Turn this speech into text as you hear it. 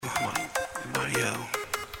Yo,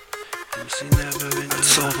 I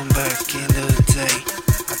told him back in the day,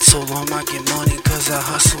 I told him I get money cause I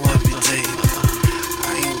hustle every day.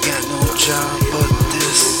 I ain't got no job but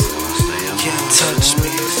this, can't touch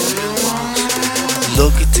me.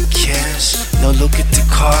 Look at the cash, now look at the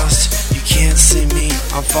cost. You can't see me,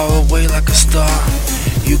 I'm far away like a star.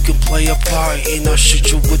 You can play a part and I'll shoot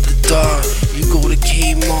you with the dart. You go to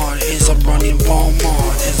Kmart as I'm running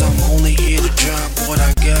Walmart, as I'm only here to drop what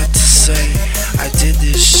I got to say. I did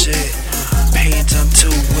this shit, paying time to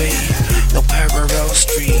wait. No parallel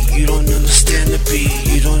street, you don't understand the beat.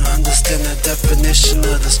 You don't understand the definition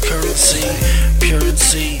of this currency.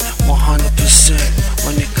 Purity, 100%.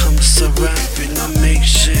 When it comes to rapping, I make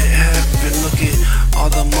shit happen. Look at all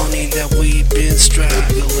the money that we've been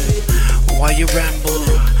straggling. Why you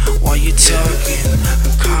rambling? Why you talking? I'm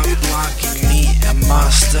cock blocking, neat and my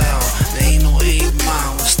style. There ain't no 8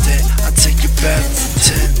 miles that I take you back to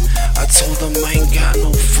 10. I told them I ain't got no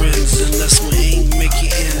friends unless we ain't making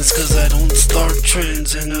ends, cause I don't start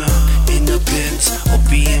trends in the Benz or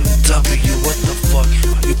BMW. What the fuck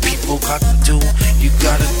you people got to do? You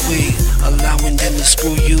gotta quit allowing them to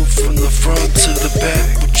screw you from the front to the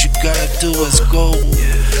back. What you gotta do is go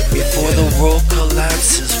before the world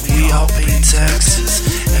collapses. We all pay taxes.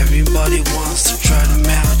 Everybody wants to try to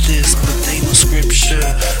map this, but they ain't no scripture,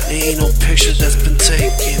 there ain't no picture that's been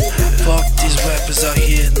taken. Fuck these rappers out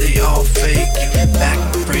here, they all faking, back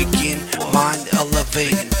breaking, mind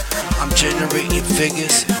elevating. I'm generating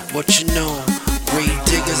figures, what you know, great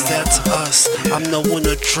diggers, that's us. I'm no one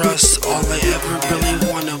to trust, all I ever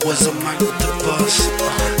really wanted was a mic with the bus.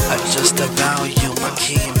 I just value my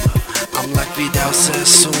king. I'm like Vidal says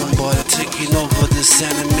soon, boy, taking over this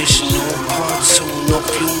animation. No cartoon, no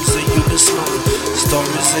fumes that you can smoke.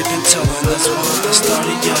 Stories they've been telling, that's why I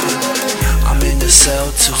started yelling. I'm in the cell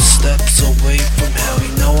 2 steps away from hell.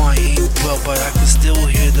 You know I ain't well, but I can still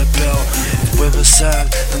hear the bell.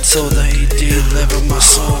 Riverside until they deliver my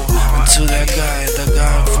soul. Until that guy, the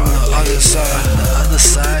guy from the other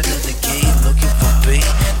side of the gate, looking for bait.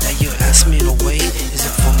 Now you ask me to wait, is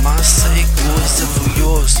it for my sake or is it for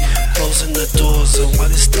yours? Closing the doors and why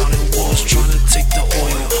they starting wars, trying to take the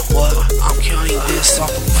oil. What? I'm counting this off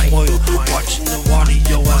of foil, watching the water,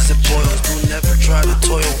 yo, as it boils. Don't never try to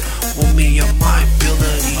toil with me or my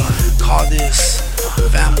ability. Call this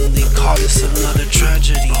family, call this another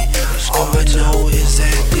tragedy. All I know is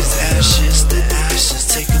that these ashes, the ashes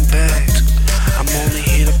taken back. I'm only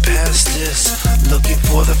here to pass this, looking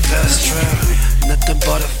for the fast track. Nothing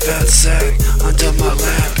but a fat sack under my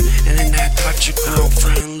lap, and then that got your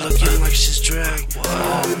girlfriend looking like she's dragged.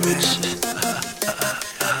 Oh man,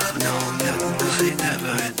 no,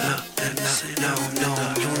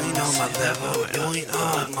 you ain't on my level. You ain't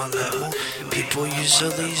on my level. People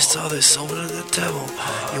usually sell their soul to the devil.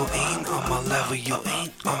 You ain't on my level. You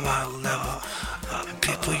ain't on my level. And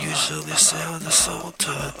people usually sell their soul to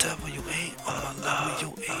the devil. You ain't on my level.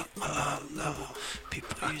 You ain't on my level.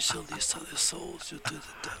 People usually sell their souls to the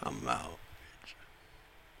devil. I'm out.